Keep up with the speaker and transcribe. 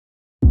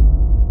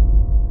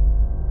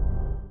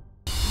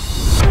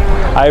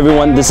Hi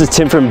everyone, this is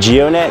Tim from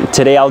GEODNET.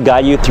 Today I'll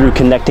guide you through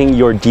connecting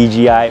your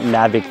DJI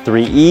Mavic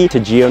 3E to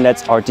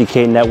GEODNET's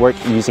RTK network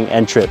using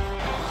NTRIP.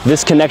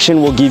 This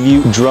connection will give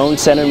you drone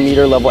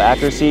centimeter level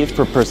accuracy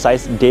for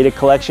precise data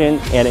collection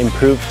and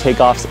improved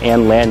takeoffs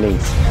and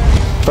landings.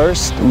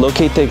 First,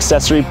 locate the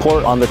accessory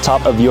port on the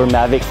top of your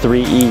Mavic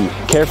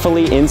 3E.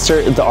 Carefully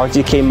insert the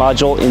RTK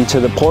module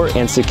into the port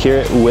and secure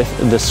it with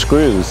the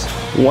screws.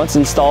 Once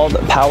installed,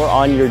 power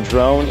on your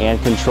drone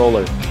and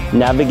controller.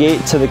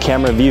 Navigate to the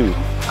camera view.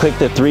 Click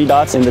the three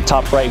dots in the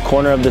top right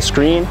corner of the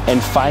screen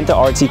and find the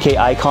RTK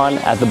icon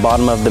at the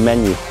bottom of the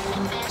menu.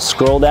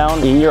 Scroll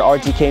down in your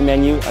RTK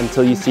menu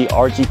until you see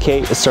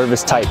RTK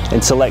service type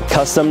and select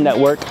Custom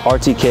Network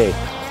RTK.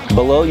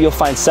 Below, you'll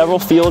find several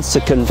fields to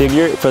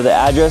configure. For the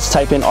address,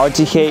 type in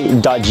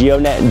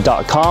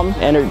rtk.geodnet.com,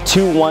 enter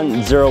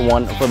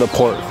 2101 for the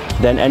port.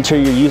 Then enter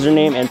your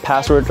username and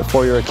password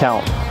for your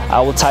account. I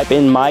will type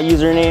in my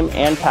username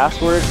and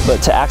password,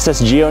 but to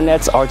access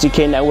GEODNET's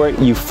RTK network,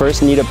 you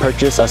first need to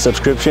purchase a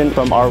subscription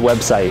from our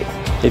website.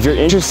 If you're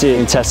interested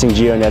in testing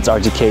GEODNET's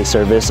RTK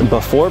service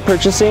before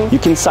purchasing, you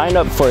can sign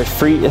up for a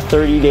free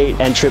 30-day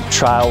NTRIP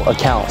trial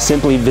account.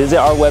 Simply visit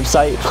our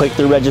website, click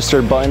the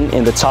register button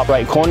in the top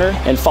right corner,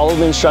 and follow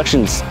the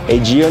instructions. A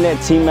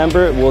GEODNET team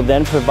member will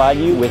then provide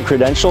you with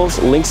credentials.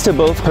 Links to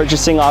both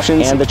purchasing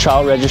options and the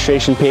trial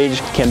registration page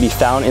can be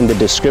found in the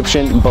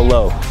description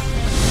below.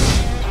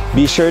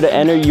 Be sure to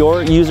enter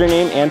your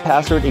username and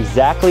password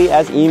exactly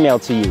as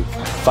emailed to you.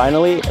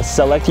 Finally,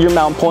 select your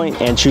mount point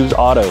and choose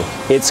auto.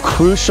 It's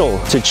crucial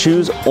to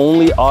choose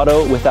only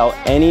auto without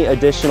any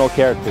additional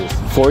characters.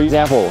 For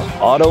example,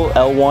 auto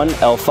L1,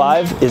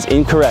 L5 is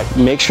incorrect.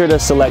 Make sure to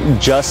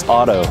select just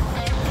auto.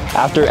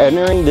 After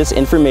entering this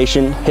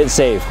information, hit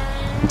save.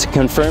 To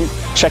confirm,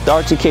 check the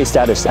RTK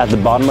status at the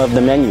bottom of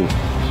the menu.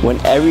 When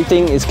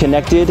everything is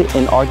connected,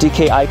 an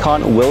RTK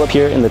icon will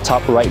appear in the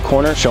top right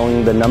corner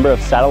showing the number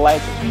of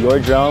satellites your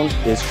drone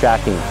is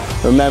tracking.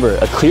 Remember,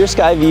 a clear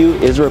sky view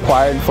is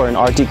required for an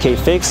RTK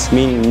fix,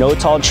 meaning no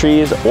tall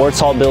trees or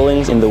tall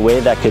buildings in the way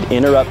that could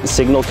interrupt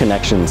signal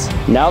connections.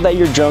 Now that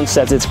your drone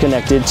says it's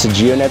connected to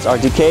GEODNET's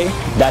RTK,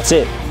 that's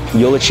it.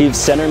 You'll achieve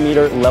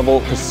centimeter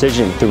level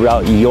precision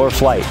throughout your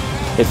flight.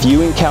 If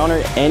you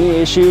encounter any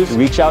issues,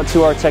 reach out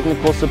to our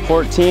technical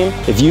support team.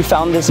 If you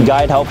found this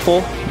guide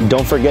helpful,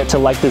 don't forget to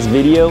like this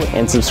video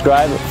and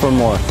subscribe for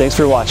more. Thanks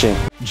for watching.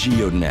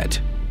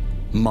 GEODNET.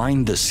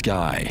 Mind the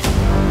sky.